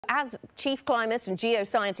As chief climate and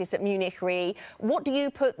geoscientist at Munich Re, what do you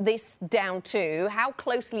put this down to? How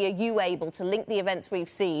closely are you able to link the events we've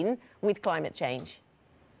seen with climate change?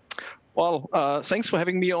 Well, thanks for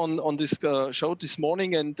having me on this show this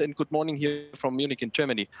morning, and good morning here from Munich in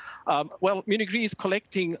Germany. Well, Munich Re is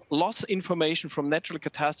collecting loss information from natural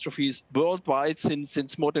catastrophes worldwide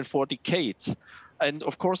since more than 4 decades. And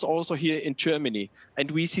of course, also here in Germany.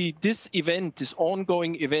 And we see this event, this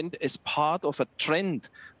ongoing event, as part of a trend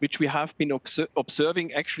which we have been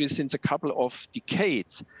observing actually since a couple of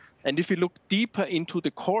decades. And if we look deeper into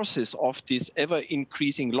the causes of these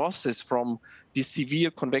ever-increasing losses from these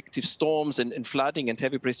severe convective storms and flooding and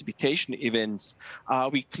heavy precipitation events,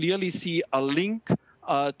 we clearly see a link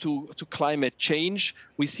to climate change.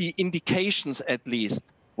 We see indications, at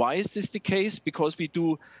least. Why is this the case? Because we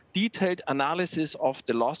do detailed analysis of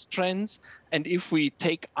the loss trends. And if we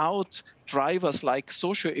take out drivers like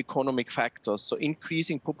socioeconomic factors, so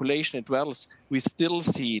increasing population and wealth, we still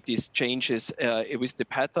see these changes with the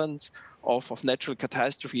patterns of natural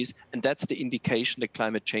catastrophes. And that's the indication that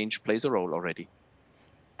climate change plays a role already.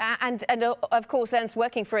 And of course, Ernst,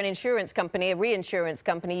 working for an insurance company, a reinsurance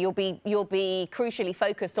company, you'll be crucially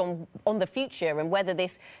focused on the future and whether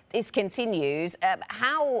this continues.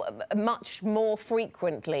 How much more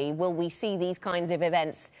frequently will we see these kinds of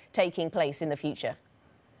events taking place in the future?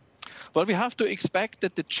 Well, we have to expect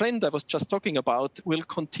that the trend I was just talking about will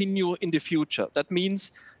continue in the future. That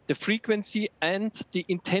means the frequency and the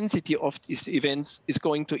intensity of these events is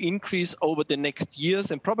going to increase over the next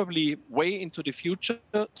years and probably way into the future,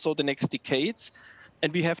 so the next decades.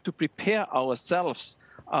 And we have to prepare ourselves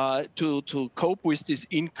to cope with these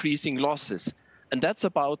increasing losses. And that's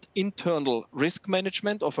about internal risk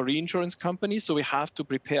management of a reinsurance company. So we have to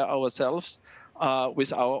prepare ourselves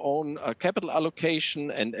with our own capital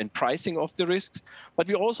allocation and pricing of the risks. But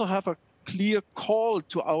we also have a clear call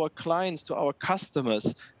to our clients, to our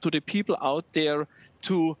customers, to the people out there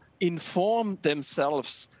to inform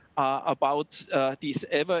themselves about these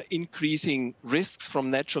ever-increasing risks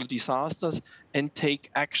from natural disasters and take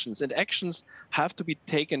actions. And actions have to be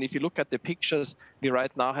taken. If you look at the pictures we're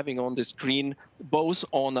right now having on the screen, both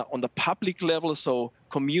on the public level, so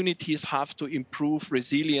communities have to improve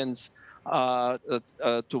resilience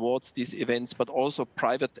towards these events, but also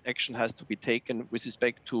private action has to be taken with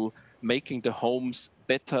respect to making the homes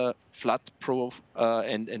better, flood-proof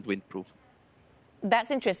and wind-proof.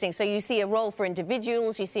 That's interesting. So you see a role for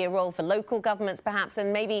individuals, you see a role for local governments perhaps,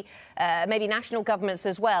 and maybe national governments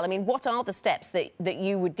as well. I mean, what are the steps that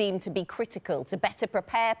you would deem to be critical to better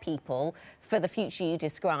prepare people for the future you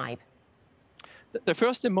describe? The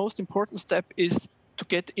first and most important step is to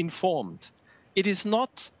get informed. It is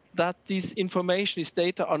not that this information, this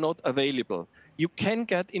data are not available. You can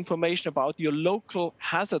get information about your local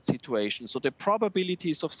hazard situation, so the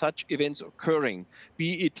probabilities of such events occurring,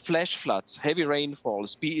 be it flash floods, heavy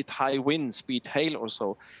rainfalls, be it high winds, be it hail or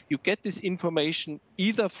so. You get this information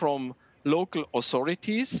either from local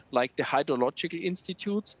authorities, like the hydrological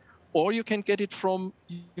institutes, or you can get it from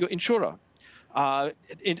your insurer.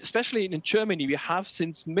 Especially in Germany, we have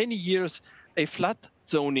since many years a flood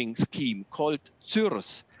zoning scheme called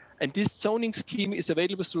ZÜRS. And this zoning scheme is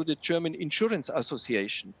available through the German Insurance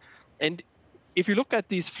Association. And if you look at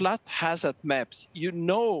these flood hazard maps, you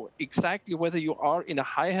know exactly whether you are in a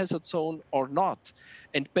high hazard zone or not.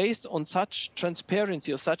 And based on such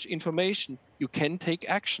transparency or such information, you can take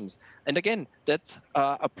actions. And again, that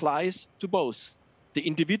applies to both the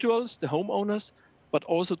individuals, the homeowners, but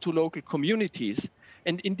also to local communities.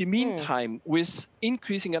 And in the meantime, with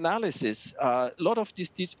increasing analysis, a lot of this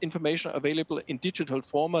information are available in digital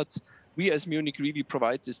formats. We as Munich Re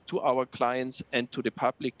provide this to our clients and to the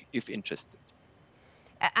public if interested.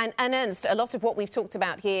 And Ernst, a lot of what we've talked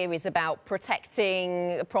about here is about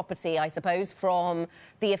protecting property, I suppose, from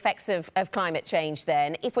the effects of climate change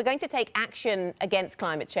then. If we're going to take action against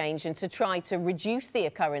climate change and to try to reduce the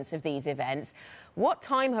occurrence of these events, what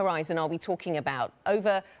time horizon are we talking about?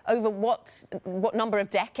 Over what number of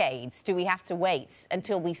decades do we have to wait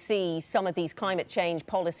until we see some of these climate change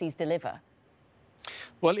policies deliver?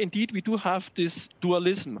 Well, indeed, we do have this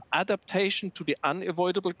dualism, adaptation to the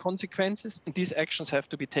unavoidable consequences, and these actions have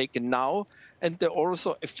to be taken now, and they're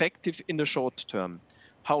also effective in the short term.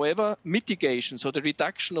 However, mitigation, so the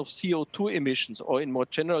reduction of CO2 emissions, or in more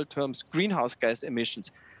general terms, greenhouse gas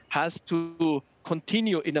emissions, has to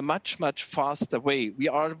continue in a much, much faster way. We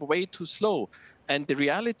are way too slow. And the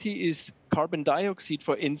reality is carbon dioxide,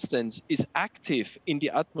 for instance, is active in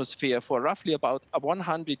the atmosphere for roughly about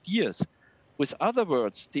 100 years. With other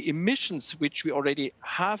words, the emissions which we already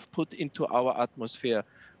have put into our atmosphere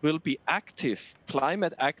will be active,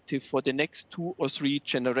 climate active, for the next 2 or 3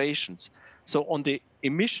 generations. So on the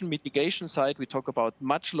emission mitigation side, we talk about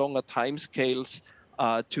much longer timescales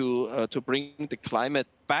to bring the climate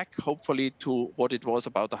back, hopefully, to what it was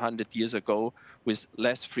about 100 years ago, with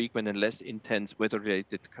less frequent and less intense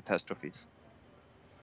weather-related catastrophes.